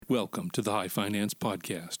Welcome to the High Finance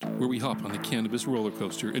Podcast, where we hop on the cannabis roller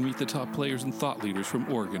coaster and meet the top players and thought leaders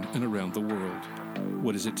from Oregon and around the world.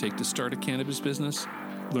 What does it take to start a cannabis business?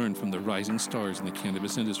 Learn from the rising stars in the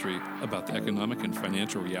cannabis industry about the economic and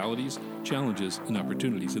financial realities, challenges, and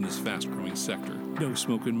opportunities in this fast-growing sector. No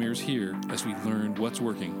smoke and mirrors here as we learn what's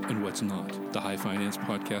working and what's not. The High Finance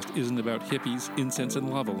Podcast isn't about hippies, incense, and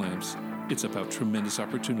lava lamps. It's about tremendous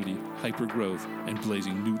opportunity, hyper-growth, and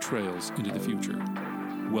blazing new trails into the future.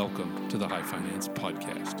 Welcome to the High Finance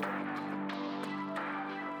Podcast.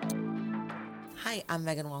 Hi, I'm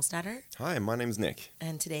Megan Wallstatter. Hi, my name's Nick.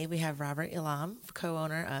 And today we have Robert Elam,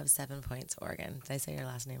 co-owner of 7 Points Oregon. Did I say your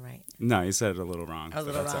last name right? No, you said it a little wrong. A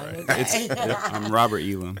little wrong. All right. Okay. I'm Robert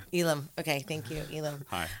Elam. Elam. Okay, thank you, Elam.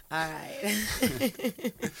 Hi. All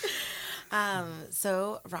right.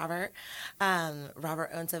 So Robert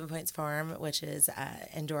owns 7 Points Farm, which is an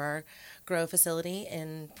indoor grow facility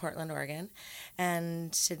in Portland, Oregon.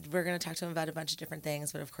 And we're going to talk to him about a bunch of different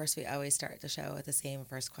things. But of course, we always start the show with the same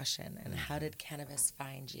first question. And how did cannabis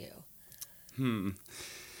find you?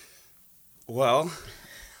 Well,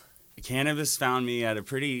 cannabis found me at a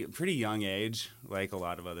pretty young age, like a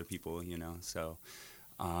lot of other people, you know. So,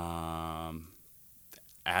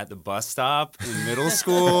 at the bus stop in middle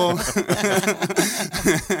school,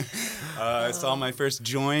 I saw my first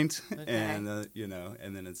joint, Okay. and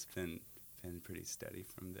and then it's been pretty steady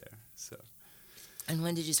from there. So. And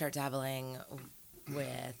when did you start dabbling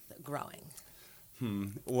with growing?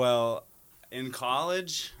 Well, in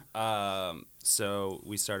college, so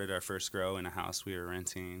we started our first grow in a house we were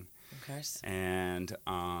renting. Of course. And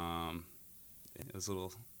it was a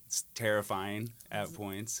little terrifying at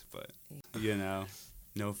points, but, you know,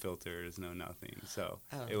 no filters, no nothing. So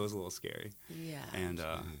It was a little scary. Yeah. And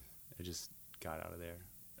I just got out of there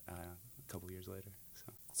a couple years later.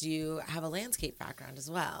 So. Do you have a landscape background as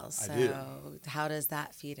well? So I do. How does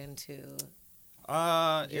that feed into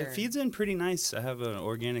It feeds in pretty nice. I have an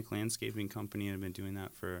organic landscaping company, and I've been doing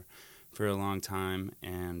that for a long time.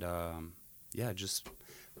 And, just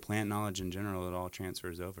plant knowledge in general, it all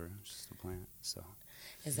transfers over. It's just a plant, so.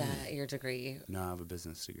 Is that your degree? No, I have a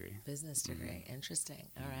business degree. Business degree. Interesting.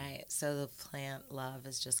 All right. So the plant love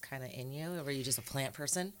is just kind of in you? Or were you just a plant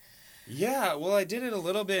person? Yeah, well, I did it a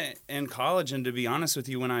little bit in college, and to be honest with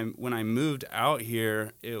you, when I moved out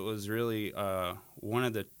here, it was really one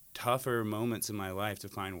of the tougher moments in my life to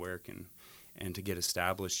find work and to get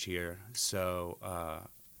established here. So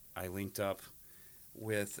I linked up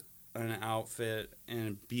with an outfit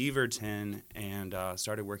in Beaverton and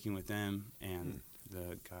started working with them, and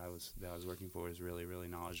the guy that I was working for was really, really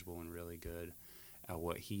knowledgeable and really good at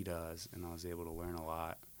what he does, and I was able to learn a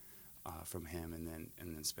lot from him, and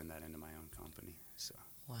then spin that into my own company. So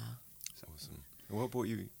Wow. Awesome. And what brought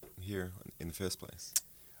you here in the first place?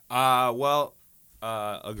 A girl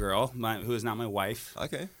who is not my wife.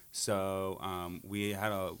 Okay. So we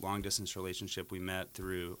had a long distance relationship. We met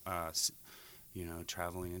through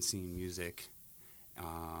traveling and seeing music,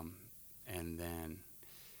 and then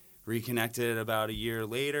reconnected about a year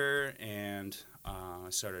later, and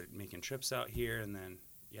started making trips out here, and then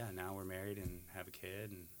now we're married and have a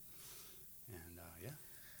kid, and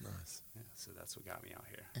Nice. yeah, so that's what got me out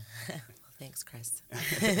here. Well, thanks, Chris.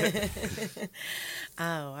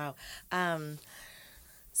 Oh, wow.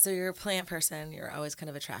 So you're a plant person. You're always kind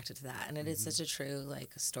of attracted to that. And it is such a true,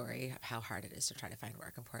 story of how hard it is to try to find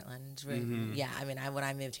work in Portland. Yeah, I mean, when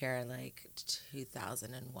I moved here in,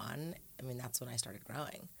 2001, that's when I started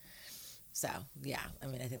growing. So, yeah, I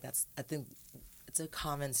think it's a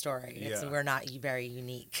common story. We're not very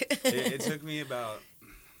unique. It took me about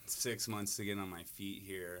 6 months to get on my feet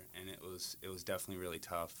here, and it was definitely really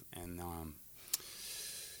tough. And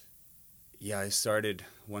I started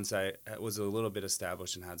once I was a little bit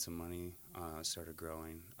established and had some money. Started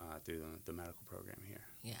growing through the medical program here.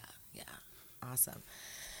 Yeah, awesome.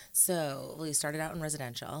 So, you started out in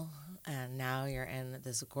residential, and now you're in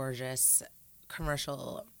this gorgeous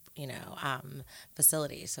commercial,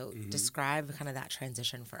 facility. So, describe kind of that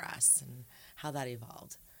transition for us and how that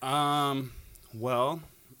evolved. Well,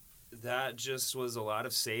 that just was a lot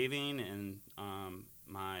of saving, and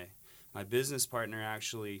my business partner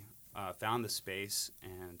actually found the space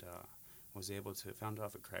and was able to found it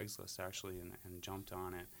off of Craigslist actually, and jumped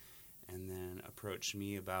on it, and then approached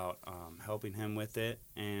me about helping him with it.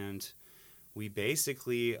 And we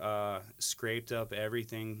basically scraped up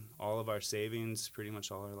everything, all of our savings, pretty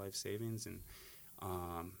much all our life savings, and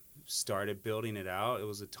started building it out. It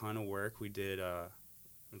was a ton of work. We did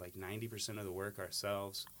 90% of the work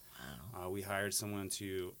ourselves. Wow. We hired someone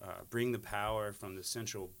to bring the power from the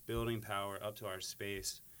central building power up to our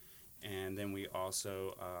space, and then we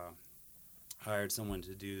also hired someone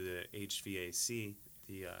to do the HVAC,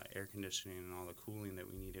 the air conditioning and all the cooling that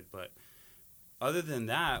we needed. But other than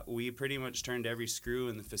that, we pretty much turned every screw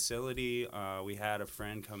in the facility. We had a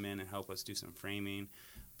friend come in and help us do some framing,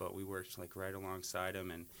 but we worked like right alongside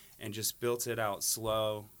him and just built it out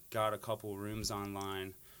slow, got a couple rooms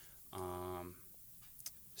online,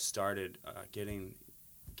 started getting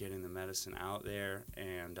the medicine out there,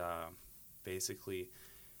 and basically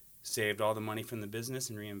saved all the money from the business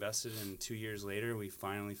and reinvested. And 2 years later, we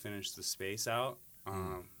finally finished the space out.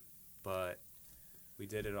 But we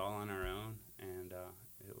did it all on our own, and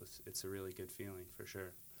it's a really good feeling for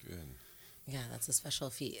sure. Good. Yeah, that's a special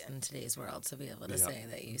feat in today's world to be able to say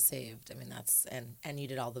that you saved. I mean, that's and you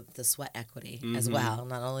did all the sweat equity as well,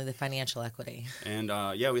 not only the financial equity. And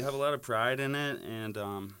we have a lot of pride in it, and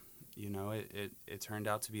it turned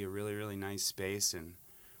out to be a really, really nice space, and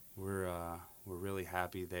we're really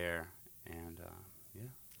happy there. And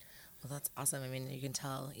Well, that's awesome. I mean, you can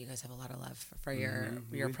tell you guys have a lot of love for your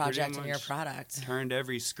We project pretty and your much product. turned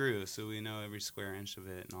every screw, so we know every square inch of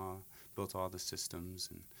it, and built all the systems,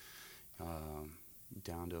 and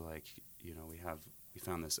down to we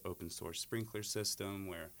found this open source sprinkler system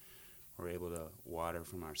where we're able to water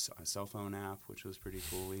from our cell phone app, which was pretty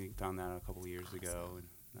cool. We found that a couple of years ago, and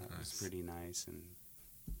that was pretty nice. And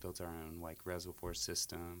built our own reservoir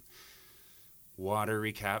system, water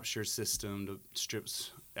recapture system to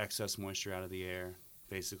strips excess moisture out of the air.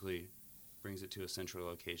 Basically, brings it to a central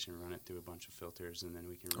location, run it through a bunch of filters, and then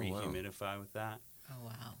we can rehumidify with that. Oh,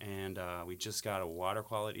 wow. And we just got a water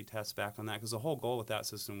quality test back on that, because the whole goal with that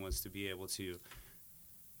system was to be able to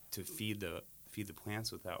feed the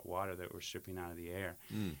plants with that water that we're stripping out of the air.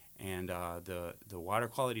 And the water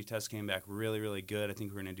quality test came back really, really good. I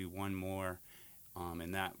think we're going to do one more,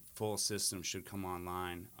 and that full system should come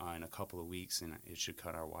online in a couple of weeks, and it should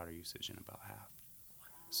cut our water usage in about half.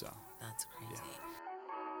 So That's crazy. Yeah.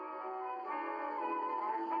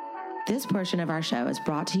 This portion of our show is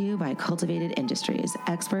brought to you by Cultivated Industries,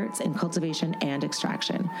 experts in cultivation and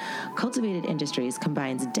extraction. Cultivated Industries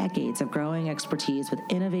combines decades of growing expertise with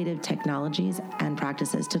innovative technologies and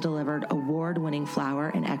practices to deliver award-winning flower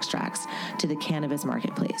and extracts to the cannabis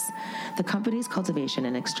marketplace. The company's cultivation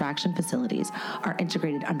and extraction facilities are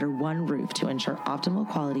integrated under one roof to ensure optimal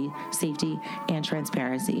quality, safety, and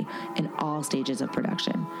transparency in all stages of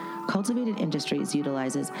production. Cultivated Industries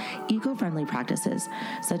utilizes eco-friendly practices,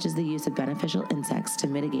 such as the use of beneficial insects to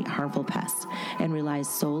mitigate harmful pests, and relies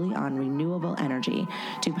solely on renewable energy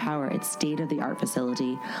to power its state-of-the-art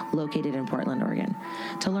facility located in Portland, Oregon.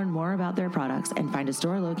 To learn more about their products and find a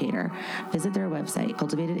store locator, visit their website,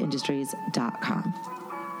 cultivatedindustries.com.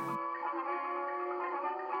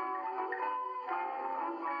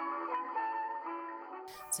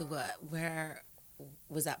 So where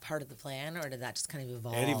was that part of the plan, or did that just kind of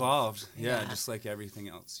evolve? It evolved, yeah, just like everything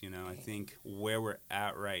else. I think where we're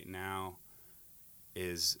at right now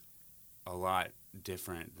is a lot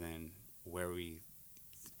different than where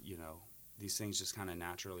these things just kind of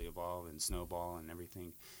naturally evolve and snowball, and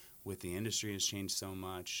everything with the industry has changed so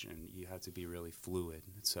much, and you have to be really fluid.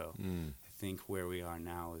 So I think where we are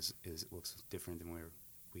now is looks different than where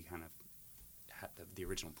we kind of had the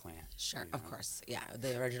original plan. Sure, of course. Yeah,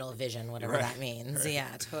 the original vision, whatever that means. Right.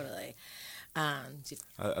 Yeah, totally.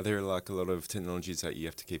 Are there a lot of technologies that you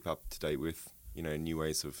have to keep up to date with? New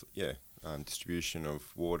ways of distribution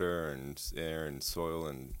of water and air and soil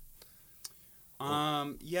and.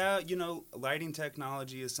 Lighting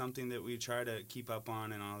technology is something that we try to keep up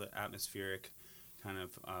on, and all the atmospheric kind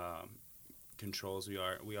of controls. We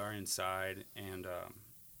are inside, and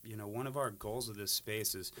one of our goals of this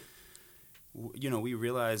space is. We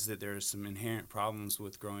realize that there are some inherent problems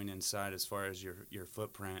with growing inside as far as your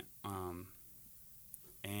footprint,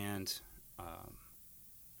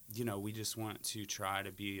 we just want to try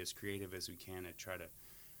to be as creative as we can to try to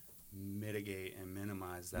mitigate and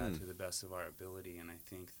minimize that to the best of our ability. And I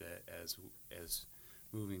think that as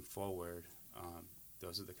moving forward,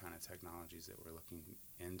 those are the kind of technologies that we're looking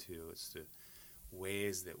into. It's the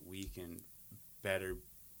ways that we can better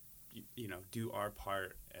do our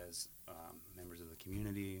part as members of the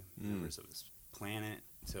community, members of this planet,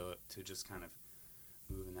 to just kind of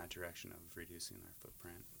move in that direction of reducing our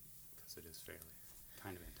footprint, because it is fairly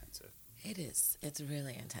kind of intensive. It is. It's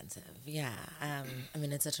really intensive. Yeah.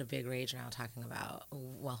 It's such a big rage now talking about,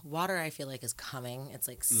 water I feel like is coming. It's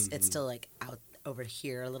like, it's still like out over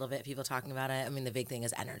here a little bit, people talking about it. The big thing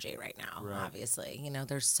is energy right now, obviously.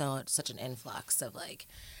 There's such an influx of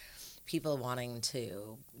people wanting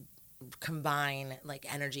to combine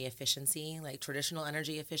energy efficiency, traditional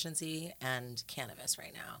energy efficiency and cannabis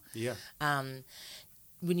right now. Yeah.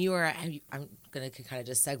 when you were, I'm going to kind of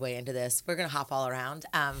just segue into this. We're going to hop all around.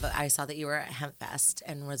 But I saw that you were at HempFest,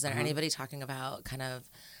 and was there anybody talking about kind of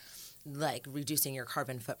like reducing your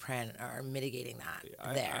carbon footprint or mitigating that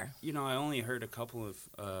there? I only heard a couple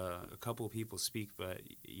of people speak, but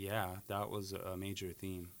yeah, that was a major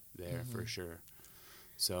theme there for sure.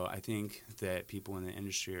 So I think that people in the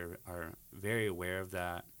industry are very aware of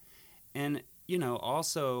that. And,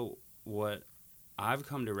 also what I've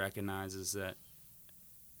come to recognize is that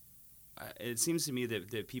it seems to me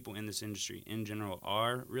that people in this industry in general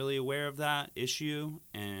are really aware of that issue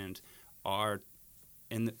and are,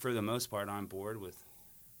 for the most part, on board with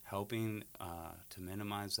helping to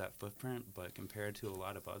minimize that footprint. But compared to a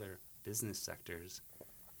lot of other business sectors,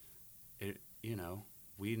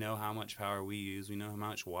 we know how much power we use. We know how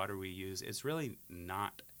much water we use. It's really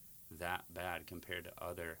not that bad compared to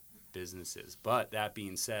other businesses. But that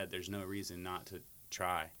being said, there's no reason not to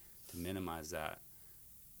try to minimize that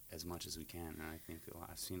as much as we can. And I think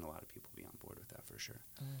I've seen a lot of people be on board with that for sure.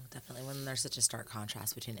 Definitely. When there's such a stark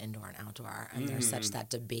contrast between indoor and outdoor, and there's such that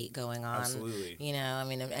debate going on. Absolutely.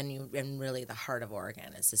 And really the heart of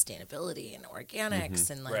Oregon is sustainability and organics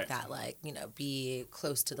and that, be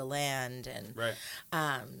close to the land. And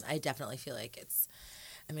I definitely feel like it's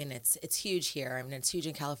huge here. It's huge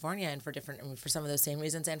in California, and for some of those same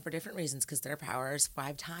reasons and for different reasons, because their power is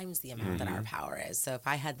 5 times the amount that our power is. So if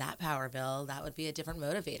I had that power bill, that would be a different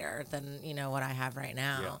motivator than, what I have right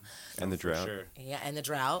now. Yeah. And the drought. Sure. Yeah, and the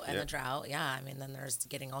drought, Yeah, then there's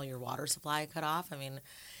getting all your water supply cut off.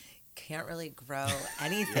 Can't really grow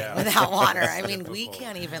anything without water. We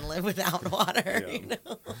can't even live without water. Yeah.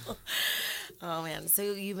 Oh man! So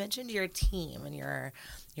you mentioned your team and your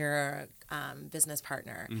business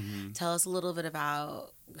partner. Tell us a little bit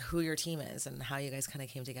about who your team is and how you guys kind of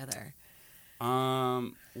came together.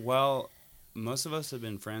 Well, most of us have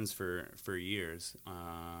been friends for years.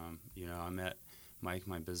 I met Mike,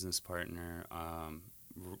 my business partner,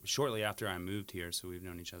 shortly after I moved here, so we've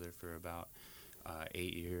known each other for about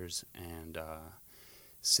 8 years, and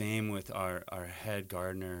same with our head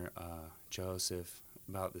gardener, Joseph,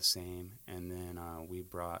 about the same. And then we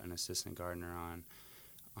brought an assistant gardener on,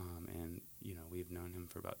 and we've known him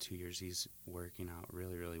for about 2 years. He's working out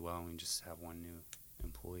really, really well, and we just have one new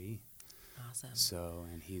employee. Awesome. So,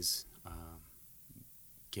 and he's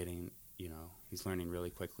he's learning really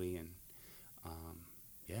quickly, and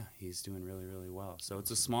he's doing really, really well. So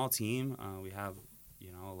it's a small team. We have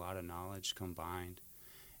a lot of knowledge combined,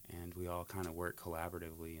 and we all kind of work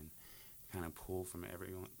collaboratively and kind of pull from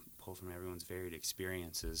everyone's varied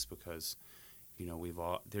experiences, because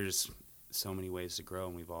there's so many ways to grow,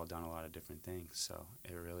 and we've all done a lot of different things. So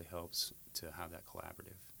it really helps to have that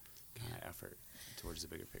collaborative kind of effort towards the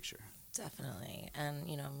bigger picture. Definitely. And,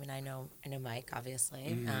 I know Mike,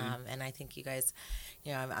 obviously. And I think you guys,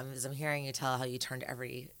 as I'm hearing you tell how you turned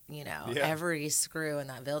every screw in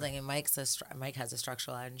that building. And Mike has a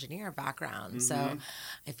structural engineer background. So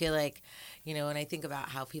I feel like, when I think about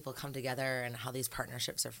how people come together and how these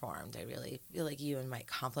partnerships are formed, I really feel like you and Mike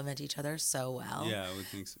complement each other so well. Yeah, I would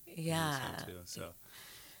think so. Yeah. I think so, too.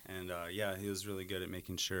 And, he was really good at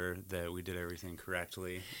making sure that we did everything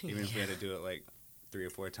correctly, even if we had to do it like 3 or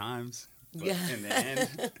 4 times. But in the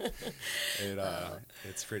end,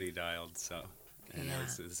 it's pretty dialed. So, and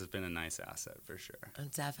this has been a nice asset for sure.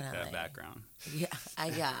 Definitely. That background.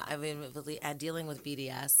 Dealing with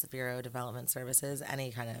BDS, Bureau of Development Services,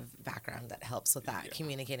 any kind of background that helps with that,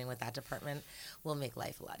 communicating with that department will make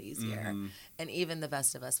life a lot easier. And even the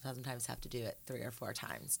best of us sometimes have to do it 3 or 4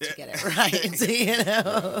 times to get it right.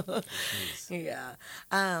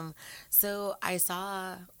 So I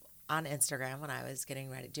saw on Instagram when I was getting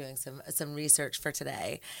ready, doing some research for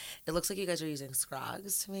today, it looks like you guys are using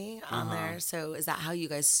Scrogs to me on there. So is that how you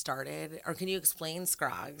guys started? Or can you explain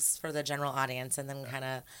Scrogs for the general audience, and then kind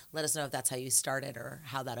of let us know if that's how you started or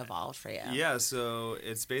how that evolved for you? Yeah, so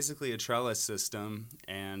it's basically a trellis system,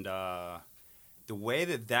 and the way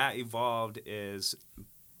that evolved is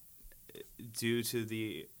due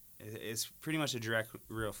to it's pretty much a direct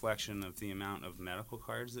reflection of the amount of medical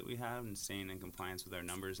cards that we have and staying in compliance with our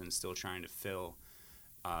numbers and still trying to fill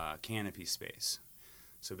canopy space.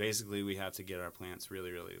 So basically we have to get our plants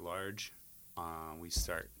really, really large. We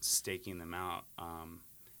start staking them out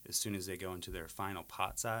as soon as they go into their final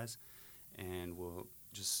pot size, and we'll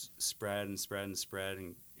just spread and spread and spread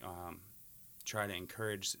and try to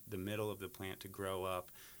encourage the middle of the plant to grow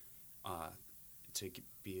up to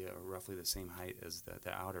be roughly the same height as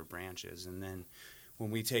the outer branches. And then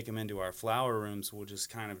when we take them into our flower rooms, we'll just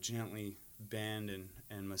kind of gently bend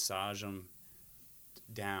and massage them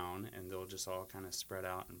down, and they'll just all kind of spread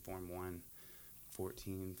out and form one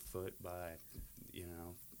 14-foot by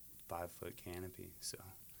 5-foot canopy. So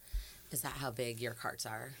Is that how big your carts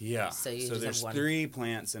are? yeah, So you so just there's have one. 3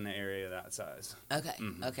 plants in the area that size. Okay.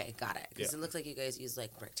 Okay. Got it. Because Yeah. it looks like you guys use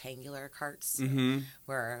like rectangular carts, Mm-hmm.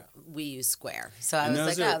 where we use square. So I And was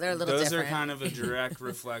like, those oh, they're a little those different. are kind of a direct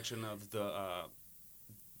reflection of the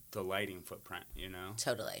lighting footprint,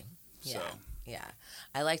 Totally. Yeah. So Yeah.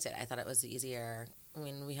 I liked it. I thought it was easier. I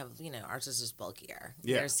mean, we have, ours is just bulkier.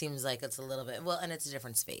 Yeah. There seems like it's a little bit, and it's a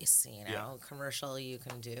different space, Yeah. Commercial, you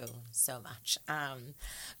can do so much.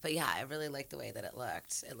 But yeah, I really like the way that it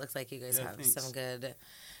looked. It looked like you guys Yeah, have thanks. some good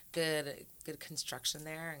construction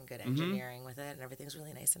there and good engineering with it, and everything's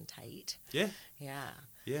really nice and tight. yeah.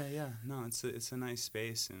 Yeah. No, it's a nice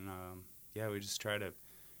space, and we just try to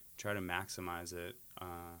maximize it,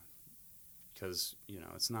 because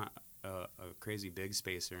it's not a crazy big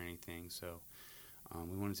space or anything. So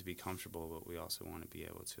we want it to be comfortable, but we also want to be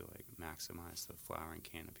able to maximize the flowering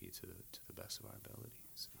canopy to the best of our ability.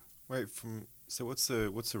 So. Wait, so what's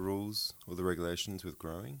the rules or the regulations with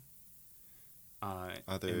growing? Are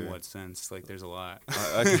there, in what sense? Like, there's a lot.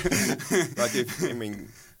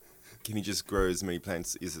 Can you just grow as many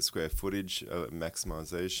plants? Is it square footage,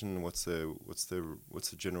 maximization? What's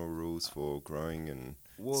the general rules for growing and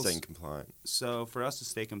staying compliant? So for us to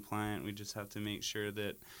stay compliant, we just have to make sure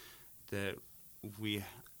that we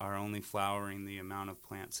are only flowering the amount of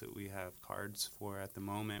plants that we have cards for at the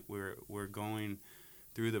moment. We're going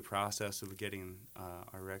through the process of getting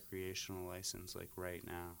our recreational license right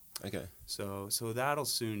now. Okay. So that'll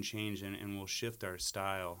soon change, and we'll shift our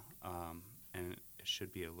style, and it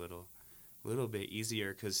should be a little bit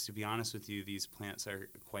easier, because to be honest with you, these plants are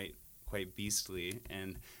quite beastly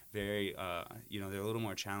and very they're a little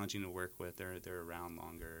more challenging to work with. They're around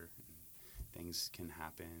longer, and things can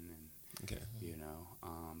happen, and Okay.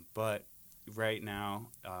 But right now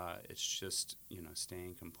it's just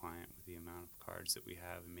staying compliant with the amount of cards that we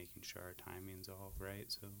have and making sure our timing's all right.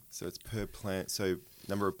 So it's per plant. So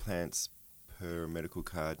number of plants per medical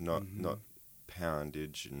card, not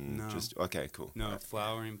poundage and No. just okay, cool. No, All right.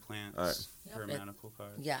 flowering plants All right. per Yep. medical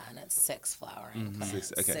card. Yeah, and it's 6 flowering plants,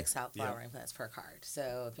 6, okay. 6 out flowering plants per card.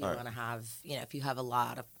 So if you All right. want to have, if you have a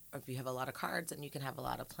lot of cards, then you can have a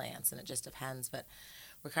lot of plants, and it just depends. But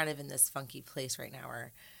we're kind of in this funky place right now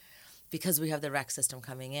where, because we have the rec system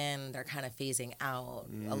coming in, they're kind of phasing out,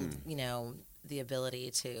 the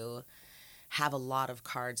ability to have a lot of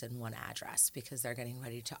cards in one address, because they're getting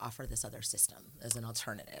ready to offer this other system as an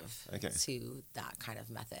alternative Okay. to that kind of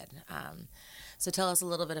method. So tell us a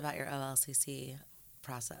little bit about your OLCC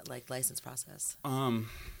process, license process.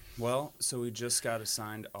 Well, so we just got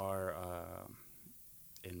assigned our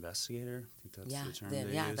investigator. I think that's the term they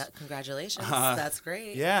use. Congratulations. That's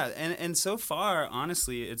great. Yeah, and so far,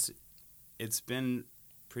 honestly, it's been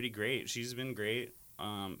pretty great. She's been great,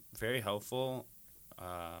 very helpful.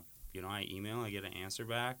 I email, I get an answer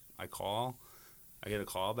back. I call, I get a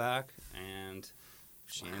call back, and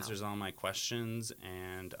she answers all my questions.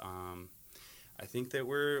 And I think that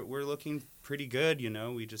we're looking pretty good.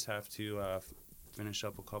 We just have to finish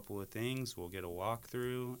up a couple of things. We'll get a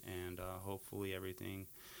walkthrough, and hopefully everything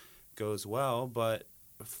goes well. But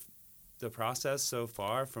the process so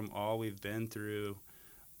far, from all we've been through,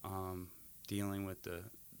 dealing with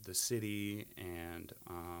the city and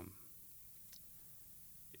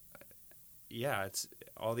it's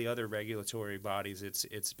all the other regulatory bodies.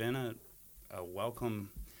 It's been a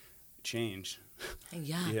welcome change.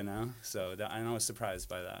 Yeah. So I was surprised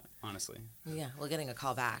by that, honestly. Yeah. Well, getting a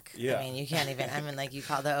call back. Yeah. I mean, you can't even. You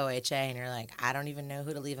call the OHA and you're like, I don't even know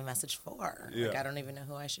who to leave a message for. Yeah. I don't even know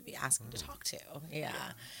who I should be asking to talk to. Yeah.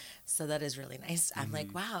 So that is really nice. I'm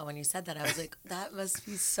like, wow. When you said that, I was like, that must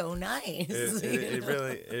be so nice. It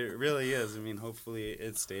really is. I mean, hopefully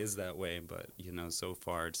it stays that way. But so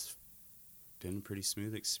far it's been a pretty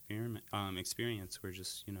smooth experience. We're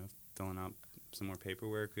just filling out some more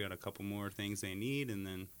paperwork. We got a couple more things they need, and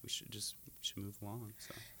then we should move along.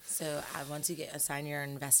 So once you assign your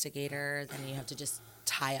investigator, then you have to just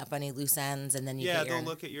tie up any loose ends, and then they'll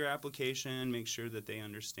look at your application, make sure that they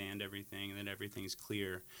understand everything, and that everything's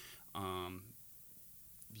clear.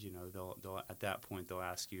 They'll at that point they'll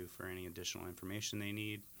ask you for any additional information they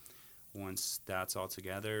need. Once that's all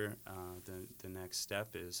together, the next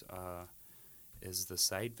step is the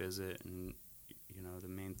site visit, and the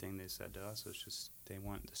main thing they said to us was just they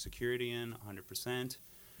want the security in 100%.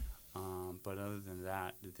 But other than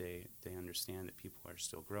that, they understand that people are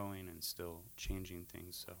still growing and still changing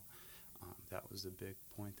things. So that was the big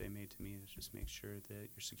point they made to me, is just make sure that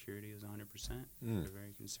your security is 100%. They're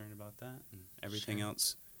very concerned about that, and everything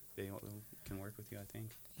else they can work with you, I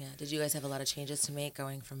think. Yeah. Did you guys have a lot of changes to make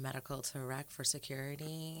going from medical to rec for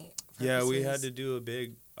security purposes? Yeah, we had to do a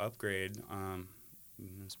big upgrade.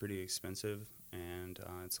 It's pretty expensive, and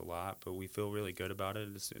it's a lot, but we feel really good about it.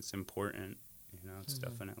 It's important. It's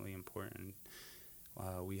definitely important.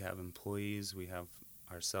 We have employees. We have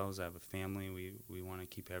ourselves. I have a family. We want to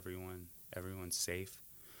keep everyone safe.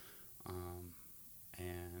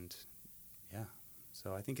 And yeah,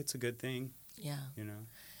 so I think it's a good thing. Yeah.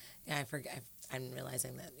 Yeah, I'm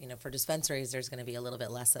realizing that, for dispensaries, there's going to be a little bit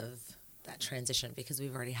less of that transition because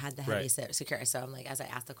we've already had the heavy security. So I'm like, as I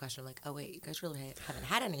ask the question, I'm like, oh wait, you guys really haven't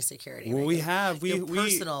had any security. Well, right? we have.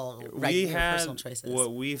 Personal choices.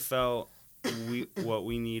 What we felt, what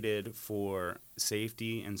we needed for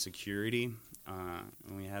safety and security.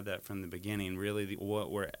 And we had that from the beginning. Really,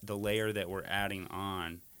 the layer that we're adding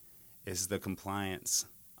on is the compliance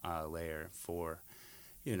layer for,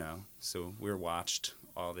 so we're watched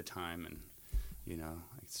all the time, and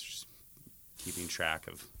it's just keeping track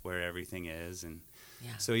of where everything is, and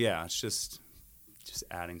so it's just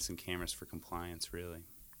adding some cameras for compliance, really.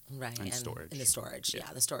 Right, and storage. And the storage,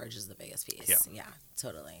 the storage is the biggest piece. Yeah,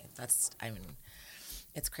 totally.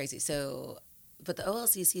 It's crazy. So, but the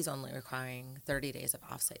OLCC is only requiring 30 days of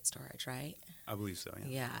offsite storage, right? I believe so, yeah.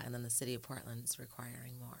 Yeah, and then the city of Portland's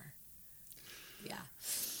requiring more. Yeah.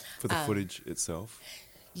 For the footage itself?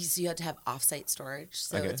 So you have to have offsite storage.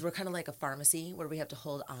 So Okay. we're kind of like a pharmacy where we have to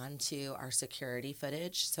hold on to our security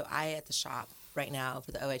footage. So I, at the shop right now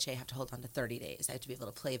for the OHA, have to hold on to 30 days. I have to be able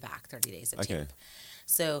to play back 30 days of tape.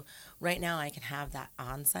 So right now I can have that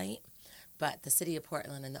on site, but the city of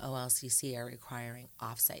Portland and the OLCC are requiring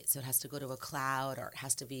offsite. So it has to go to a cloud or it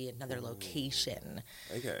has to be another location.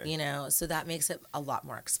 Okay. So that makes it a lot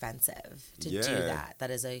more expensive to do that. That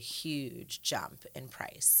is a huge jump in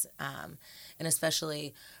price. And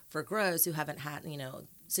especially for grows who haven't had,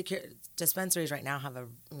 secure dispensaries right now have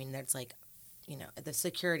there's like, the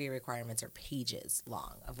security requirements are pages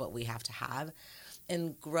long of what we have to have.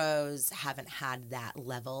 And grows haven't had that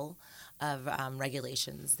level of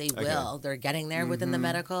regulations. They will. They're getting there within the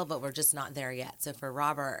medical, but we're just not there yet. So for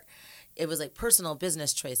Robert, it was like personal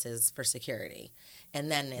business choices for security, and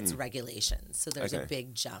then it's regulations. So there's a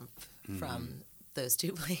big jump from those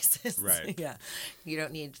two places. Right. Yeah. You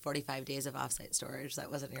don't need 45 days of offsite storage. That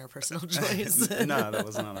wasn't your personal choice. No, that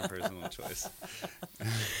was not our personal choice.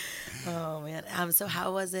 Oh, man. So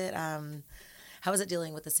how was it? How was it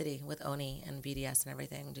dealing with the city, with ONI and BDS and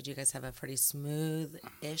everything? Did you guys have a pretty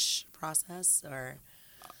smooth-ish process, or?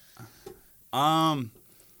 No.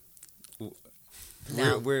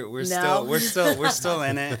 We're still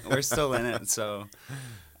in it. We're still in it. So,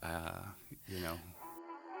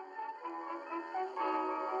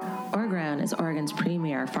 Orgrown is Oregon's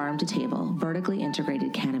premier farm-to-table, vertically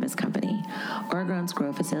integrated cannabis company. Orgrown's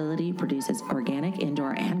grow facility produces organic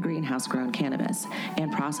indoor and greenhouse-grown cannabis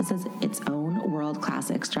and processes its own world-class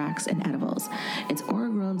extracts and edibles. It's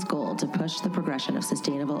Orgrown's goal to push the progression of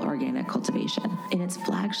sustainable organic cultivation. In its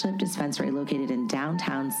flagship dispensary located in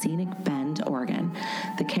downtown Scenic Bend, Oregon,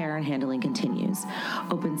 the care and handling continues.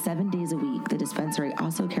 Open 7 days a week, the dispensary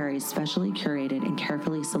also carries specially curated and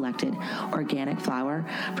carefully selected organic flower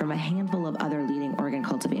from a handful of other leading Oregon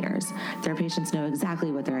cultivators. Their patients know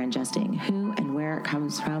exactly what they're ingesting, who and where it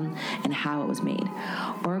comes from, and how it was made.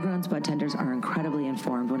 Orgrown's bud tenders are incredibly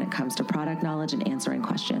informed when it comes to product knowledge and answering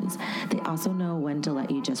questions. They also know when to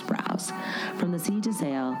let you just browse. From the seed to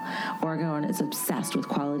sale, Orgrown is obsessed with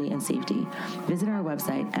quality and safety. Visit our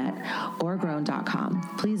website at orgrown.com.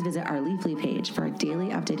 Please visit our Leafly page for a daily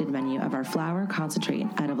updated menu of our flower, concentrate,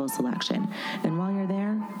 and edible selection. And while you're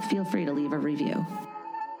there, feel free to leave a review.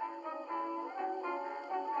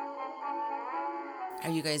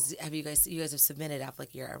 You guys have submitted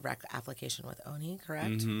your rec application with ONI,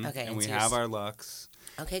 correct? Mm-hmm. Okay. And we have our LUX,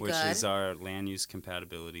 which good. is our land use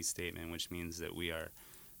compatibility statement, which means that we are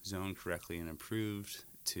zoned correctly and approved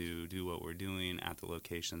to do what we're doing at the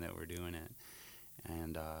location that we're doing it.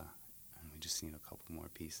 And we just need a couple more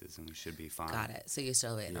pieces, and we should be fine. Got it. So you're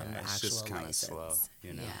still waiting on the actual license. It's just kind of slow,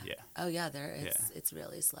 Yeah. Oh yeah, it's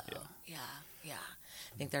really slow. Yeah.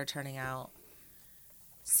 I think they're turning out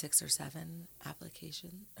 6 or 7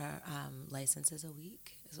 licenses a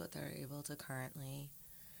week is what they're able to currently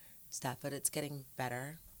step, but it's getting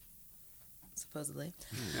better, supposedly.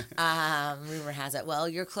 Rumor has it. Well,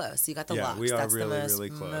 you're close. You got the LUX. We are That's really, the really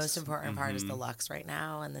close. most important part is the LUX right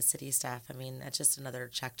now, and the city staff. I mean, that's just another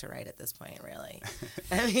check to write at this point, really.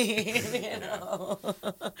 I mean,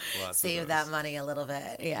 save that money a little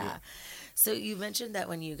bit. Yeah. So you mentioned that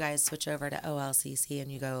when you guys switch over to OLCC and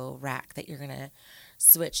you go rack, that you're going to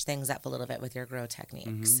switch things up a little bit with your grow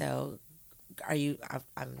technique. So are you?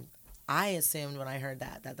 I assumed when I heard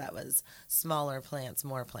that was smaller plants,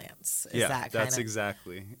 more plants. Is that that's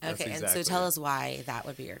exactly. Okay, and so tell us why that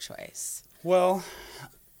would be your choice. Well,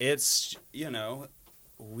 it's,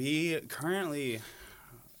 we currently,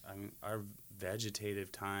 our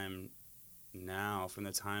vegetative time now, from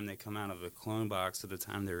the time they come out of the clone box to the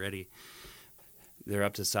time they're ready, they're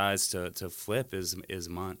up to size to flip is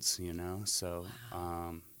months, So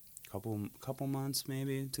couple months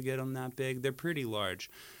maybe to get them that big. They're pretty large.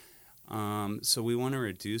 So we want to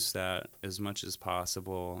reduce that as much as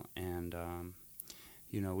possible, and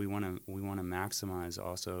we want to maximize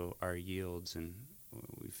also our yields, and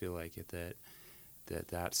we feel like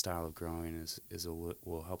that style of growing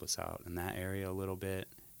will help us out in that area a little bit,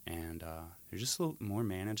 and they're just a little more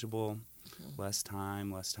manageable. Less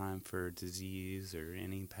time for disease or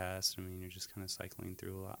any pest. You're just kind of cycling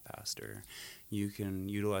through a lot faster. You can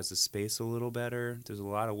utilize the space a little better. There's a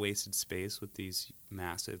lot of wasted space with these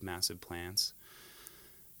massive, massive plants.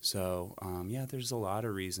 So, there's a lot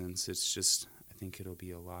of reasons. It's just, I think it'll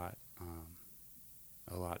be a lot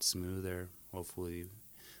smoother. Hopefully,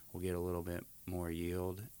 we'll get a little bit more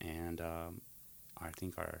yield, and I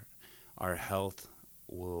think our health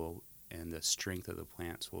will, and the strength of the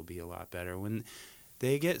plants will be a lot better. When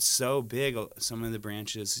they get so big, some of the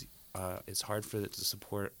branches, it's hard for it to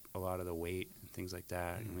support a lot of the weight and things like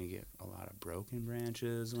that, and we get a lot of broken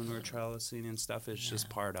branches when we're trellising and stuff. It's just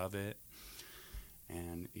part of it.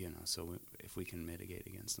 And, so if we can mitigate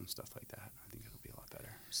against some stuff like that, I think it'll be a lot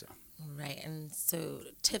better. So. Right, and so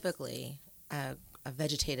typically a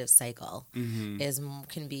vegetative cycle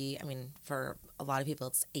can be, for a lot of people,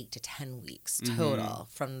 it's 8 to 10 weeks total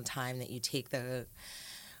from the time that you take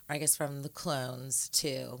from the clones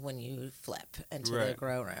to when you flip into the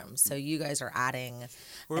grow room. So you guys are adding.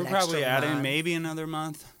 We're probably adding maybe another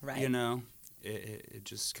month. Right. It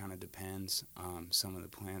just kind of depends. Some of the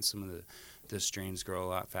plants, some of the strains grow a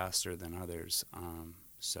lot faster than others.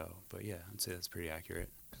 But yeah, I'd say that's pretty accurate.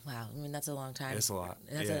 Wow, that's a long time. It's a lot.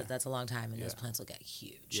 That's a long time, and those plants will get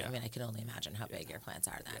huge. Yeah. I can only imagine how big your plants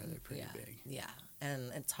are then. Yeah, they're pretty big. Yeah,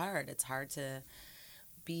 and it's hard. It's hard to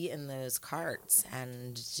be in those carts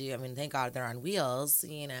and do. Thank God they're on wheels,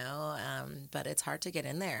 but it's hard to get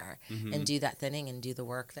in there and do that thinning and do the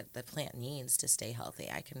work that the plant needs to stay healthy.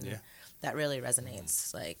 That really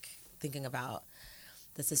resonates. Like thinking about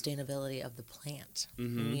the sustainability of the plant,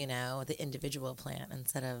 the individual plant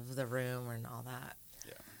instead of the room and all that.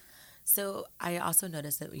 So I also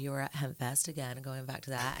noticed that you were at HempFest again, going back to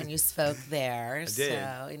that, and you spoke there. I did.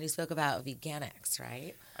 And you spoke about Veganics,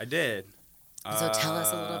 right? I did. So tell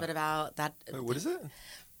us a little bit about that. Wait, what is it?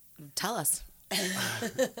 Tell us.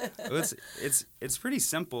 It's pretty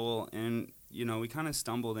simple, and we kind of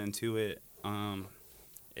stumbled into it.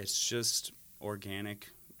 It's just organic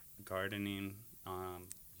gardening. You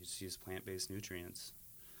just use plant-based nutrients.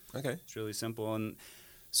 Okay. It's really simple, and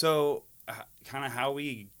so. Kind of how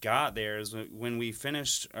we got there is when we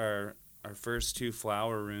finished our first 2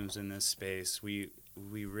 flower rooms in this space, we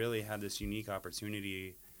really had this unique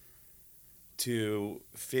opportunity to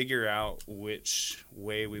figure out which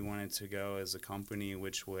way we wanted to go as a company,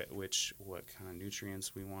 what kind of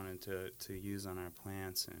nutrients we wanted to use on our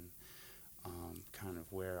plants, and kind of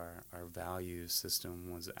where our value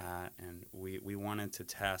system was at, and we wanted to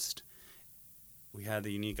test. We had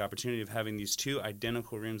the unique opportunity of having these 2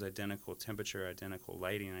 identical rooms, identical temperature, identical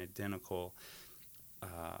lighting, identical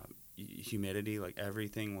humidity. Like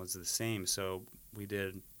everything was the same. So we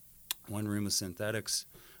did one room with synthetics,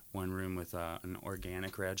 one room with an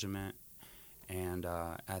organic regimen, and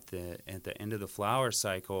at the end of the flower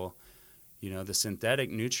cycle, the synthetic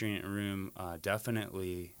nutrient room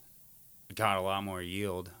definitely got a lot more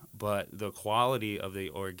yield, but the quality of the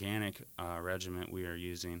organic regimen we are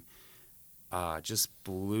using just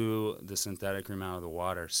blew the synthetic room out of the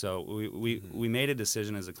water. So we made a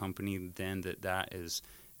decision as a company then that is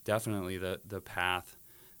definitely the path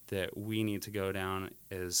that we need to go down,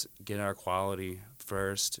 is get our quality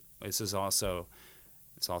first. It's also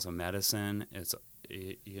medicine. It's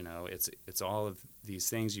all of these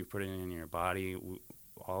things you put in your body.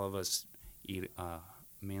 All of us eat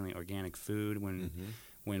mainly organic food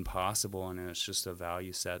when possible, and it's just a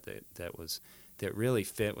value set that really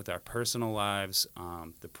fit with our personal lives,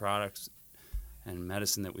 the products and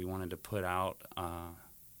medicine that we wanted to put out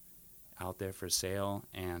there for sale.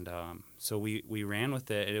 And so we ran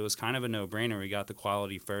with it. It was kind of a no-brainer. We got the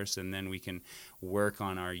quality first, and then we can work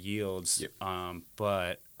on our yields. Yep.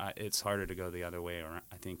 But it's harder to go the other way around,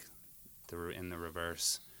 I think, in the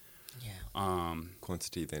reverse. Yeah.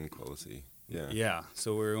 Quantity then quality. Yeah.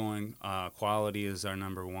 So we're going. Quality is our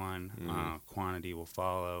number one. Quantity will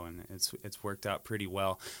follow, and it's worked out pretty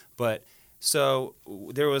well. But so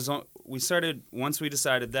we started once we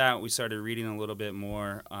decided that we started reading a little bit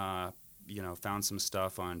more. Found some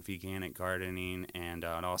stuff on veganic gardening, and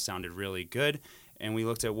it all sounded really good. And we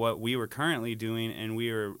looked at what we were currently doing, and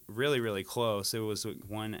we were really, really close. It was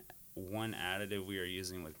one additive we were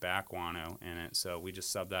using with backguano in it, so we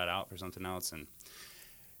just subbed that out for something else, and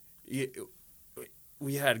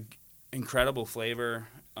we had incredible flavor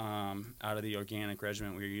out of the organic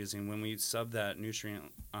regimen we were using. When we subbed that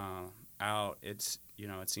nutrient out, it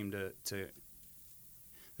seemed to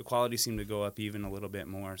the quality seemed to go up even a little bit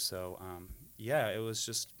more. So it was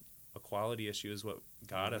just a quality issue is what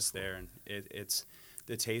got us there, and it's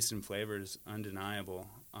the taste and flavor is undeniable.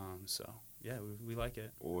 We like it.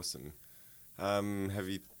 Awesome. Have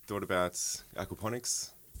you thought about aquaponics?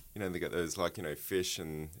 They got those fish,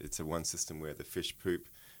 and it's a one system where the fish poop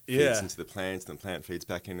feeds into the plants, and the plant feeds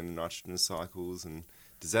back in the nitrogen cycles. And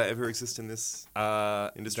does that ever exist in this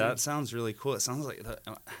industry? That sounds really cool. It sounds like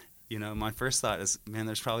my first thought is, man,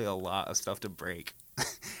 there's probably a lot of stuff to break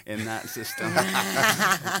in that system.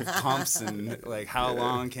 Pumps and how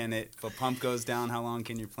long can it? If a pump goes down, how long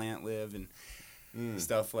can your plant live and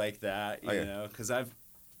stuff like that? You know, because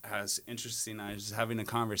it's interesting. I was having a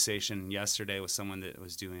conversation yesterday with someone that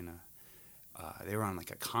was doing they were on a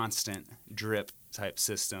constant drip type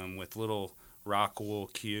system with little rock wool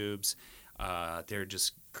cubes. They're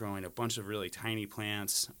just growing a bunch of really tiny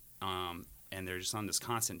plants, and they're just on this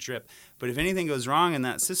constant drip. But if anything goes wrong in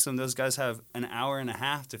that system, those guys have an hour and a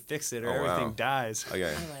half to fix it, or everything dies.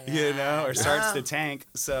 Okay. Oh or starts to tank.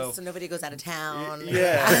 So nobody goes out of town.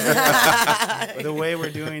 Yeah. The way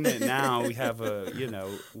we're doing it now, we have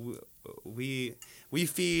we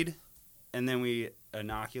feed, and then we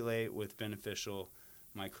inoculate with beneficial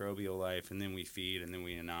microbial life, and then we feed, and then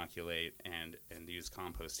we inoculate and use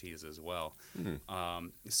compost teas as well.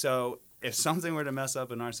 So if something were to mess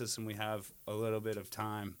up in our system, we have a little bit of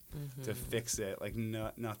time to fix it.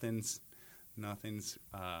 Nothing's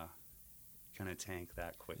gonna tank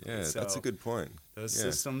that quickly. Yeah, that's a good point. Those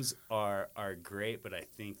systems are great, but I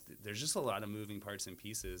think there's just a lot of moving parts and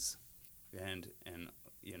pieces, and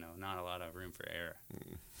not a lot of room for error.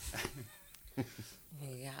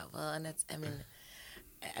 Yeah, well, and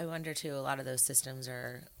I wonder too, a lot of those systems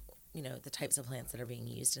are, the types of plants that are being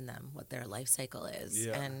used in them, what their life cycle is.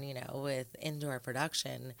 Yeah. And, with indoor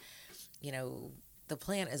production, the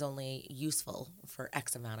plant is only useful for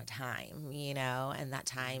X amount of time, and that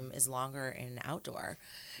time is longer in outdoor.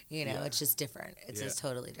 It's just different. It's just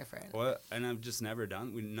totally different. Well, and I've just never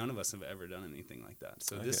none of us have ever done anything like that.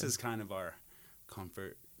 So this is kind of our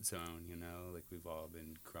comfort zone, we've all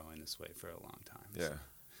been growing this way for a long time. Yeah. So.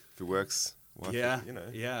 If it works, Yeah,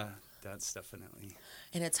 that's definitely.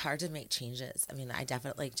 And it's hard to make changes. I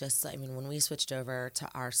definitely when we switched over to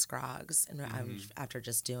our scrogs, and after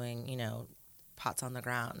just doing, pots on the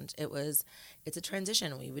ground, it's a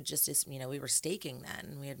transition. We would just we were staking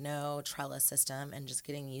then. We had no trellis system, and just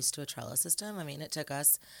getting used to a trellis system. It took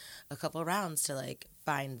us a couple rounds to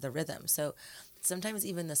find the rhythm. So sometimes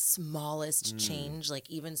even the smallest change,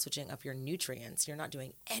 even switching up your nutrients, you're not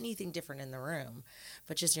doing anything different in the room,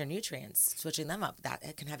 but just your nutrients, switching them up, that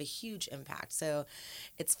it can have a huge impact. So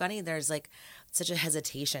it's funny, there's such a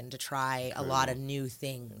hesitation to try a lot of new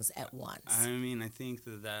things at once. I think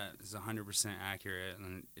that is 100% accurate,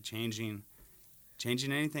 and changing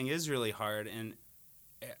anything is really hard. And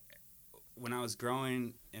when I was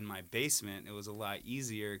growing in my basement, it was a lot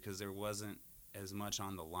easier because there wasn't as much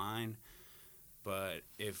on the line. But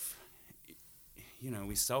if,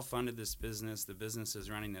 we self-funded this business, the business is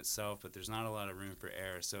running itself, but there's not a lot of room for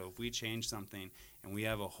error. So if we change something and we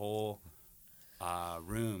have a whole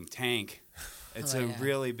tank, it's a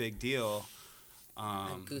really big deal.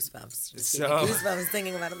 Goosebumps. Just goosebumps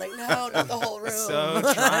thinking about it. No, not the whole room. So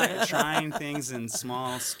trying things in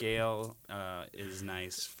small scale is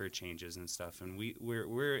nice for changes and stuff. And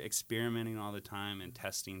we're experimenting all the time and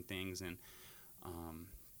testing things, and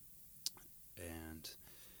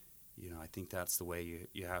I think that's the way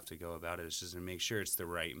you have to go about it. It's just to make sure it's the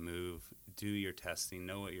right move. Do your testing,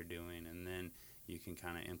 know what you're doing, and then you can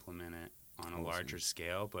kind of implement it on a larger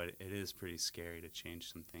scale. But it is pretty scary to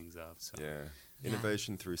change some things up. So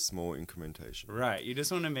innovation through small incrementation. Right. You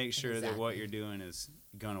just want to make sure that what you're doing is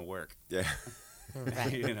gonna work. Yeah.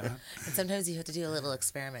 Right. And sometimes you have to do a little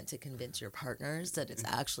experiment to convince your partners that it's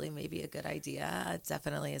actually maybe a good idea. It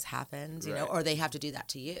definitely has happened, or they have to do that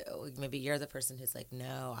to you. Maybe you're the person who's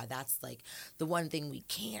no, that's the one thing we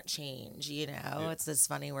can't change, It's just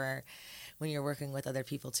funny where when you're working with other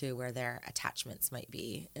people too, where their attachments might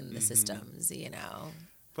be in the systems, you know.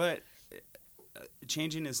 But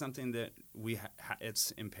changing is something that it's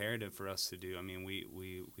imperative for us to do. I mean,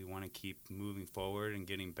 we want to keep moving forward and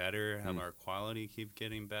getting better, have our quality keep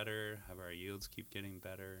getting better, have our yields keep getting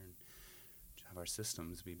better, and have our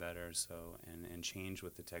systems be better. So and change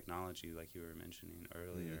with the technology, like you were mentioning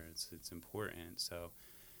earlier. It's important. So,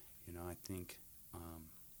 you know, I think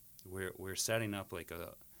we're setting up like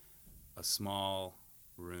a small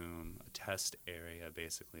room, a test area,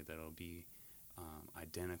 basically, that'll be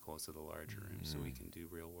identical to the larger room, so we can do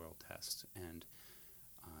real world tests and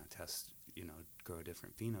test, you know, grow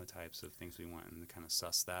different phenotypes of things we want and kind of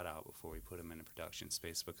suss that out before we put them in a production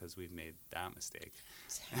space, because we've made that mistake.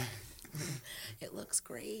 It looks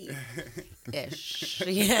great. Ish.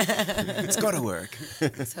 Yeah. It's got to work.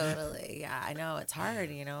 Totally. Yeah, I know it's hard,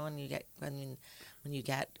 you know, when you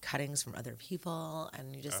get cuttings from other people,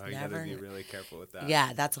 and you just you never. gotta be really careful with that.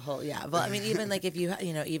 Yeah, that's a whole. Yeah, well, I mean, even like if you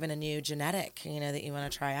know, even a new genetic, you know, that you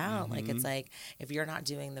want to try out, like it's like if you're not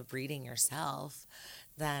doing the breeding yourself,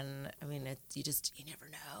 then I mean, you never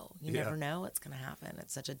know. You never know what's gonna happen.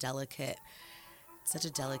 It's such a delicate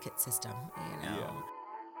system, you know. Yeah.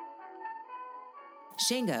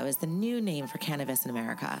 Shango is the new name for cannabis in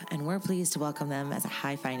America, and we're pleased to welcome them as a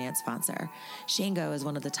high finance sponsor. Shango is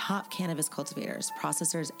one of the top cannabis cultivators,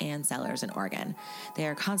 processors, and sellers in Oregon. They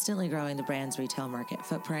are constantly growing the brand's retail market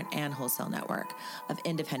footprint and wholesale network of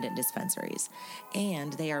independent dispensaries,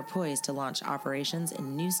 and they are poised to launch operations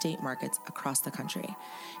in new state markets across the country.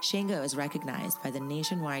 Shango is recognized by the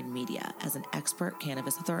nationwide media as an expert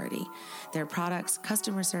cannabis authority. Their products,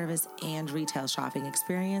 customer service, and retail shopping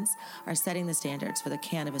experience are setting the standards for the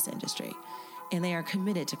cannabis industry, and they are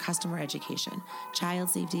committed to customer education, child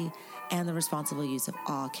safety, and the responsible use of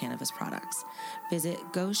all cannabis products. Visit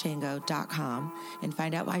GoShango.com and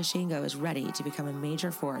find out why Shango is ready to become a major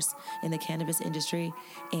force in the cannabis industry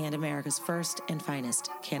and America's first and finest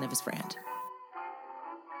cannabis brand.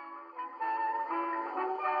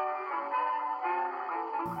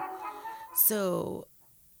 So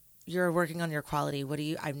you're working on your quality. What do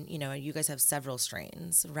you? You guys have several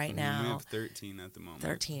strains right now. We have 13 at the moment.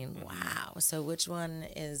 13. Wow. So which one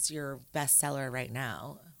is your best seller right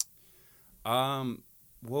now?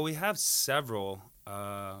 Well, we have several,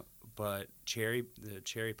 but the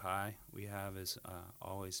cherry pie we have has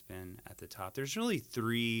always been at the top. There's really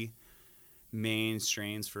 3 main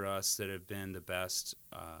strains for us that have been the best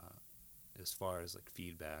as far as like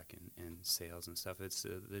feedback and sales and stuff. It's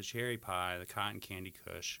the cherry pie, the cotton candy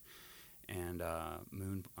kush, and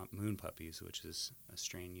moon puppies, which is a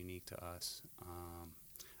strain unique to us.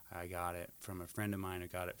 I got it from a friend of mine who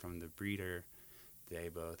got it from the breeder. They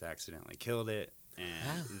both accidentally killed it,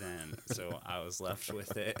 and then so I was left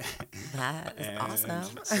with it. That is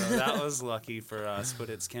awesome. So that was lucky for us. But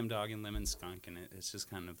it's Chem Dog and Lemon Skunk, and it's just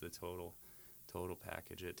kind of the total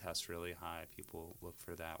package. It tests really high. People look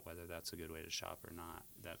for that, whether that's a good way to shop or not.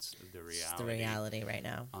 That's the reality. It's the reality right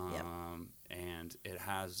now. Yep. And it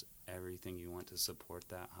has everything you want to support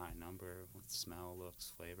that high number with smell,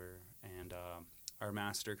 looks, flavor. And our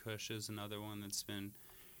Master Kush is another one that's been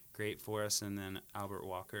great for us. And then Albert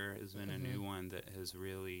Walker has been a new one that has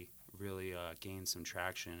really gained some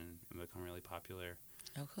traction and become really popular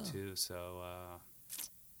too. So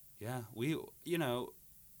yeah,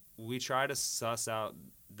 we try to suss out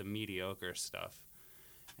the mediocre stuff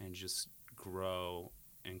and just grow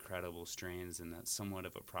incredible strains, and that's somewhat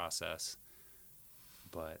of a process,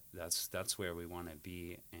 but that's where we want to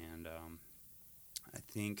be. And I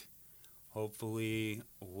think hopefully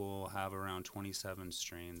we'll have around 27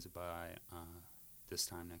 strains by this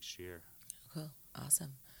time next year. Cool.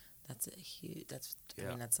 Awesome. That's a huge, I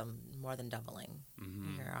mean, that's more than doubling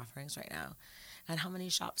your offerings right now. And how many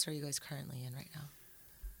shops are you guys currently in right now?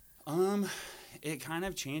 It kind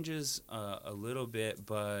of changes a little bit,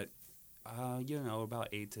 but about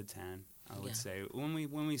 8 to 10, I would say.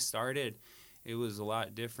 When we started, it was a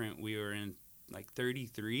lot different. We were in like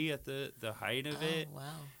 33 at the height of it. Wow.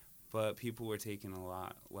 But people were taking a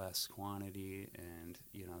lot less quantity, and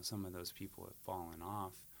some of those people have fallen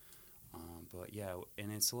off. But yeah,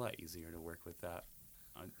 and it's a lot easier to work with that,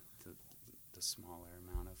 the smaller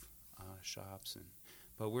amount of shops,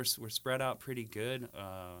 but we're spread out pretty good.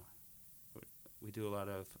 We do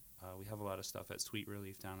we have a lot of stuff at Sweet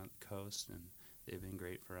Relief down at the coast, and they've been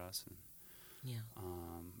great for us. And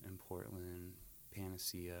in Portland,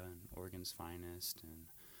 Panacea, and Oregon's Finest, and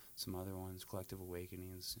some other ones, Collective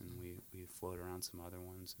Awakenings, and we float around some other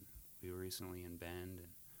ones. And we were recently in Bend,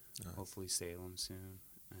 and hopefully Salem soon.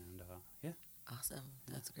 And Awesome.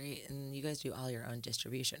 That's great. And you guys do all your own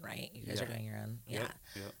distribution, right? You guys are doing your own. Yeah.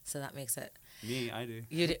 Yep. So that makes it. Me, I do.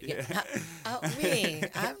 You do. Yeah. Me.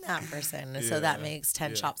 I'm that person. So that makes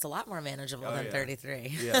 10 shops a lot more manageable than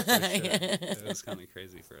 33. Yeah, for sure. It was kind of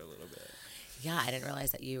crazy for a little bit. Yeah, I didn't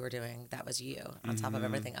realize that you were doing, that was you on top of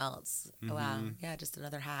everything else. Oh, wow. Yeah, just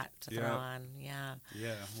another hat to throw on. Yeah.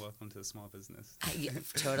 Yeah, welcome to small business. Yeah,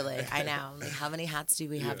 totally. I know. Like, how many hats do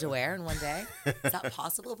we have to wear in one day? Is that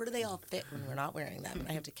possible? Where do they all fit when we're not wearing them?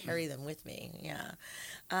 I have to carry them with me. Yeah.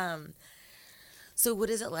 So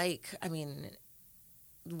what is it like, I mean,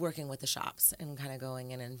 working with the shops and kind of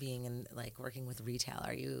going in and being in, like, working with retail?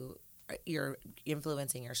 You're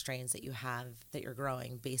influencing your strains that you have, that you're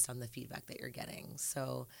growing based on the feedback that you're getting.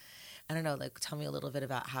 So I don't know, like, tell me a little bit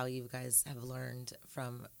about how you guys have learned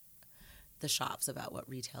from the shops about what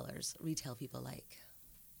retail people like.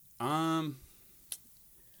 I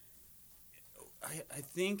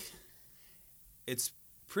think it's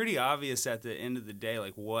pretty obvious at the end of the day,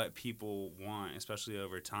 like, what people want, especially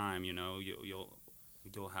over time. You know,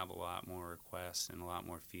 you'll have a lot more requests and a lot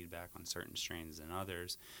more feedback on certain strains than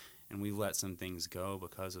others. And we let some things go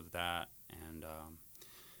because of that, and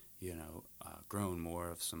grown more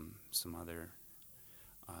of some other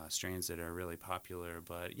strains that are really popular.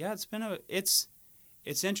 But yeah,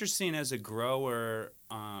 it's interesting as a grower,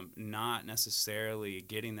 not necessarily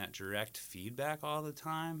getting that direct feedback all the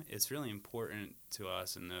time. It's really important to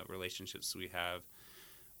us in the relationships we have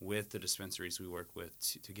with the dispensaries we work with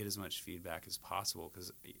to get as much feedback as possible,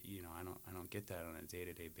 because I don't get that on a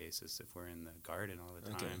day-to-day basis if we're in the garden all the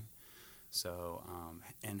time. Okay. So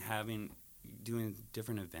and doing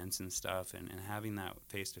different events and stuff, and having that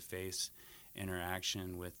face-to-face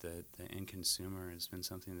interaction with the end consumer has been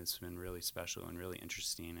something that's been really special and really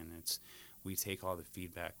interesting. And we take all the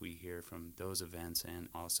feedback we hear from those events and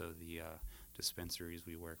also the dispensaries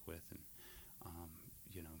we work with, and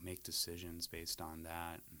make decisions based on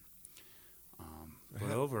that.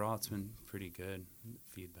 But overall, it's been pretty good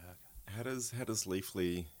feedback. How does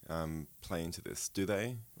Leafly play into this? Do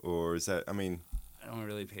they, or is that? I mean, I don't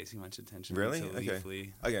really pay too much attention. Really? To Okay.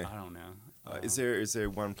 Leafly. Okay. I don't know. Is there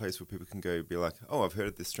one place where people can go be like, oh, I've heard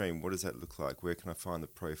of this strain. What does that look like? Where can I find the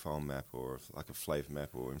profile map, or like a flavor map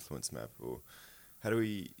or influence map, or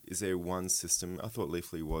is there one system? I thought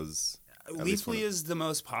Leafly was. Leafly is the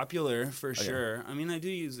most popular for sure. I mean, I do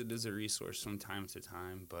use it as a resource from time to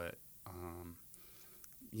time, but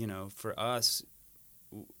for us,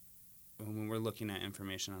 when we're looking at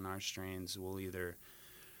information on our strains, we'll either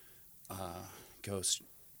go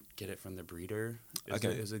get it from the breeder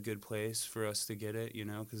is a good place for us to get it,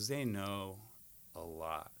 because they know a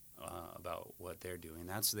lot about what they're doing.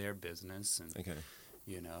 That's their business, and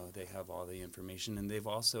they have all the information, and they've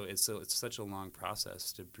also it's such a long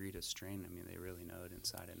process to breed a strain. I mean, they really know it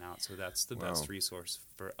inside and out. So that's the best resource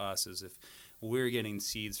for us, is if we're getting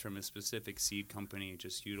seeds from a specific seed company,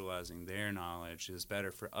 just utilizing their knowledge is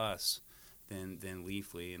better for us than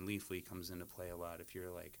Leafly. And Leafly comes into play a lot if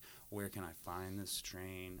you're like, where can I find this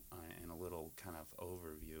strain, and a little kind of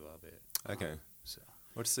overview of it. Okay.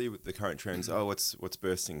 What's the current trends? What's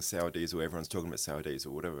bursting? Sour diesel. Everyone's talking about sour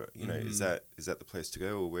diesel or whatever. Is that the place to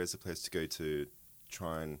go, or where's the place to go to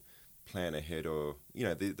try and plan ahead? Or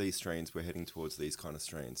these strains, we're heading towards these kind of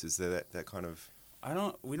strains. Is there that kind of?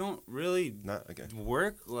 We don't really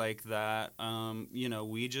work like that.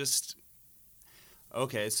 We just.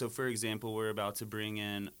 Okay, so for example, we're about to bring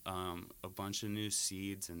in a bunch of new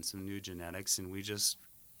seeds and some new genetics, and we just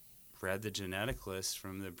read the genetic list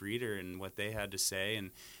from the breeder and what they had to say, and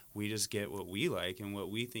we just get what we like and what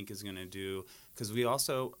we think is going to do, because we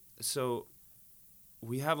also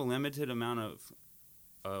we have a limited amount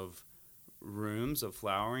of rooms, of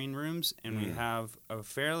flowering rooms, and we have a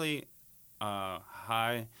fairly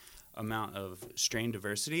high amount of strain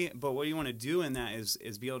diversity. But what you want to do in that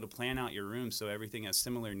is be able to plan out your room so everything has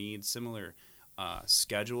similar needs, similar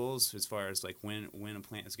schedules as far as like when a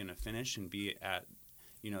plant is going to finish and be at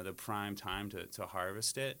the prime time to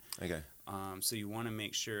harvest it. Okay. So you want to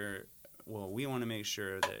make sure. Well, we want to make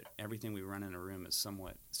sure that everything we run in a room is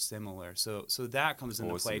somewhat similar. So that comes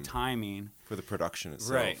into play. Timing for the production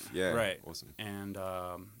itself. Right. Yeah. Right. Awesome. And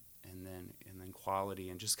then quality,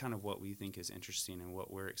 and just kind of what we think is interesting and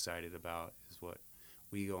what we're excited about is what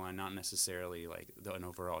we go on, not necessarily like an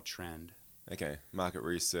overall trend. Okay, market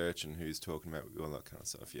research and who's talking about all that kind of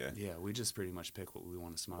stuff, yeah. Yeah, we just pretty much pick what we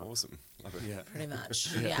want to smoke. Awesome. Love it. Yeah. Pretty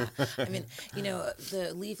much, yeah. I mean,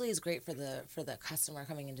 the Leafly is great for the customer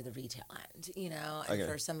coming into the retail end, and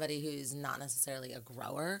for somebody who's not necessarily a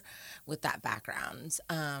grower with that background.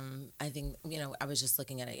 I think, I was just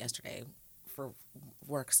looking at it yesterday for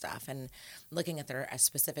work stuff and looking at their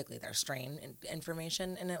specifically their strain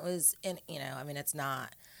information, and it was it's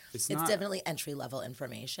not. It's definitely entry level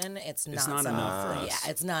information. It's not enough for us.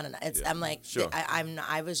 Yeah, it's not enough. I'm like, sure.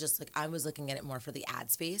 I was just like, I was looking at it more for the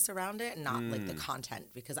ad space around it, and not like the content,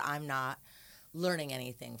 because I'm not learning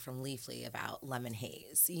anything from Leafly about lemon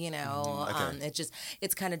haze, Okay.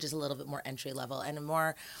 It's kind of just a little bit more entry level, and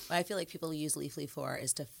more what I feel like people use Leafly for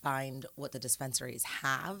is to find what the dispensaries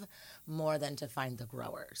have more than to find the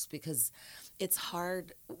growers, because it's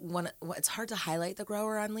hard to highlight the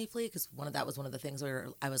grower on Leafly, because that was one of the things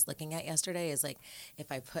I was looking at yesterday, is like,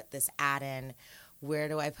 if I put this ad in,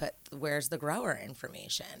 where's the grower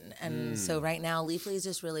information? And so right now Leafly is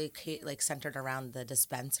just really like centered around the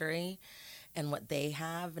dispensary and what they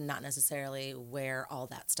have, and not necessarily where all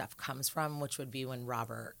that stuff comes from, which would be when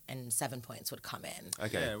Robert and 7 Points would come in.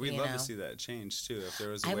 Okay. Yeah, we'd love to see that change too. If there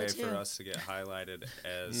was a way for us to get highlighted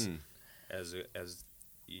as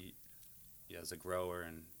a grower,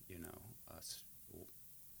 and us,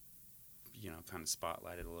 kind of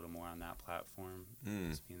spotlighted a little more on that platform,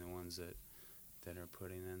 as being the ones that are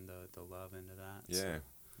putting in the love into that. Yeah. So.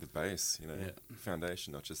 The base,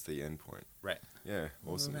 foundation, not just the end point. Right. Yeah,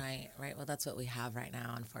 awesome. Right. Well, that's what we have right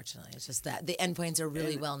now, unfortunately. It's just that the endpoints are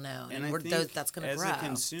really well known, and I think that's going to grow. As a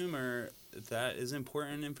consumer, that is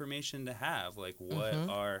important information to have. Like, what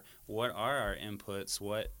are our inputs?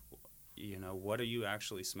 What are you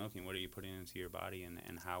actually smoking? What are you putting into your body,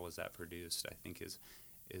 and how was that produced? I think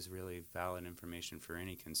is really valid information for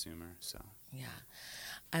any consumer. So yeah.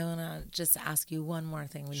 I want to just ask you one more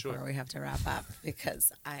thing before we have to wrap up,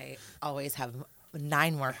 because I always have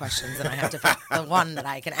 9 more questions, and I have to pick the one that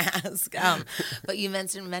I can ask. But you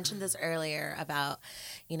mentioned this earlier about,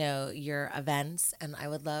 your events, and I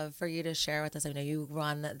would love for you to share with us. I know you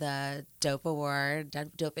won the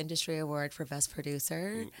Dope Industry Award for Best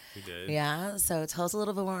Producer. We did. Yeah. So tell us a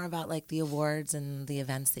little bit more about like the awards and the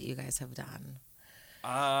events that you guys have done.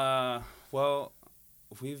 Well,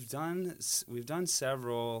 we've done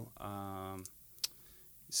several,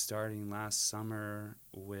 starting last summer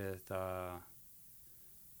with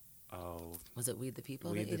was it Weed the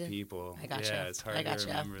People? Weed the People. I gotcha. Yeah, it's hard to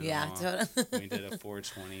remember them all. Totally. We did a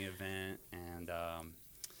 420 event, and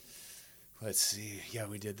let's see. Yeah,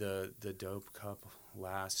 we did the Dope Cup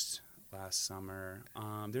last summer.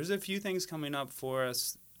 There's a few things coming up for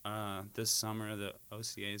us. This summer, the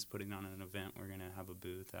OCA is putting on an event we're going to have a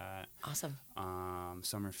booth at. Awesome.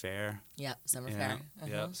 Summer Fair. Yep, Summer Fair.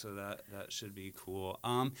 Yep, so that should be cool.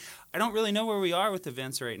 I don't really know where we are with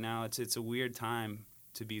events right now. It's a weird time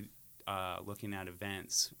to be looking at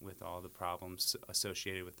events with all the problems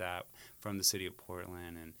associated with that from the city of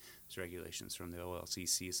Portland and there's regulations from the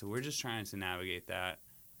OLCC. So we're just trying to navigate that,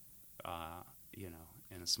 in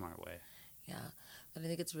a smart way. Yeah. But I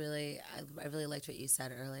think it's really, I really liked what you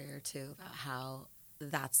said earlier too, about how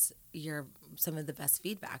that's some of the best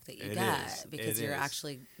feedback that you get, because you're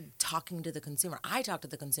actually talking to the consumer. I talk to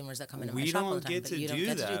the consumers that come into my shop all the time, but you don't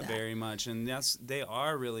get to do that very much, and they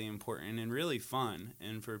are really important and really fun,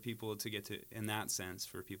 and for people to get to, in that sense,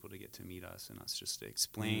 for people to get to meet us and us just to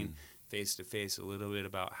explain face to face a little bit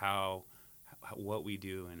about what we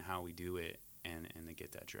do and how we do it, and to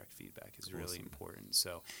get that direct feedback is really important.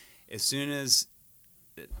 So as soon as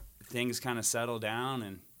things kind of settle down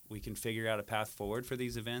and we can figure out a path forward for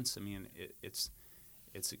these events, I mean, it's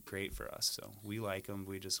great for us. So we like them.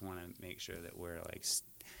 We just want to make sure that we're like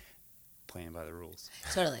playing by the rules.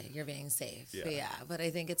 Totally, you're being safe. Yeah. But I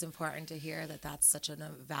think it's important to hear that that's such a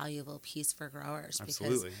valuable piece for growers.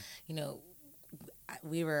 Absolutely. Because,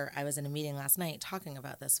 I was in a meeting last night talking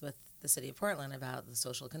about this with the city of Portland about the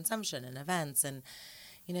social consumption and events, and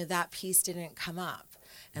that piece didn't come up.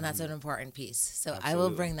 And that's an important piece. So absolutely. I will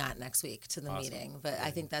bring that next week to the meeting. But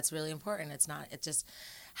I think that's really important. It's just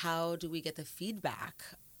how do we get the feedback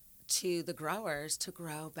to the growers to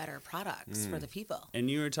grow better products for the people? And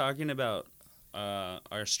you were talking about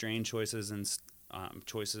our strain choices and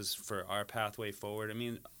choices for our pathway forward. I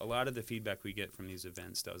mean, a lot of the feedback we get from these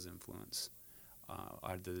events does influence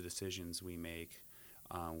the decisions we make.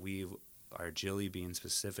 Our Jilly Bean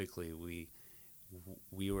specifically,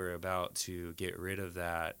 we were about to get rid of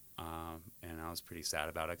that, and I was pretty sad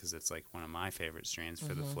about it because it's like one of my favorite strains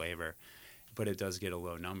for the flavor. But it does get a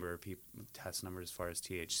low number, test number as far as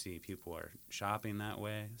THC. People are shopping that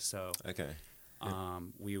way. So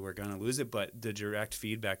we were going to lose it, but the direct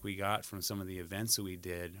feedback we got from some of the events that we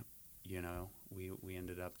did, we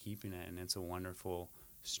ended up keeping it, and it's a wonderful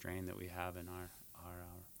strain that we have in our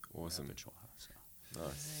awesome repertoire. So.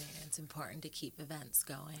 Nice. It's important to keep events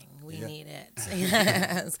going. We need it.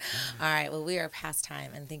 Yes. All right. Well, we are past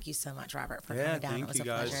time, and thank you so much, Robert, for coming down. It was a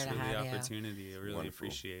pleasure to have you. Thank you guys for the opportunity. I really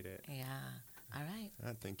appreciate it. Yeah. All right.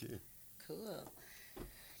 Thank you. Cool.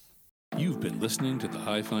 You've been listening to the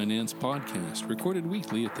High Finance Podcast, recorded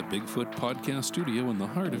weekly at the Bigfoot Podcast Studio in the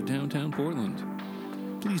heart of downtown Portland.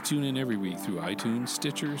 Please tune in every week through iTunes,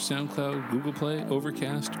 Stitcher, SoundCloud, Google Play,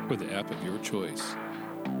 Overcast, or the app of your choice.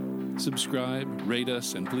 Subscribe, rate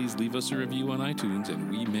us, and please leave us a review on iTunes, and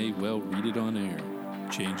we may well read it on air.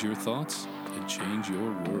 Change your thoughts and change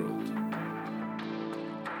your world.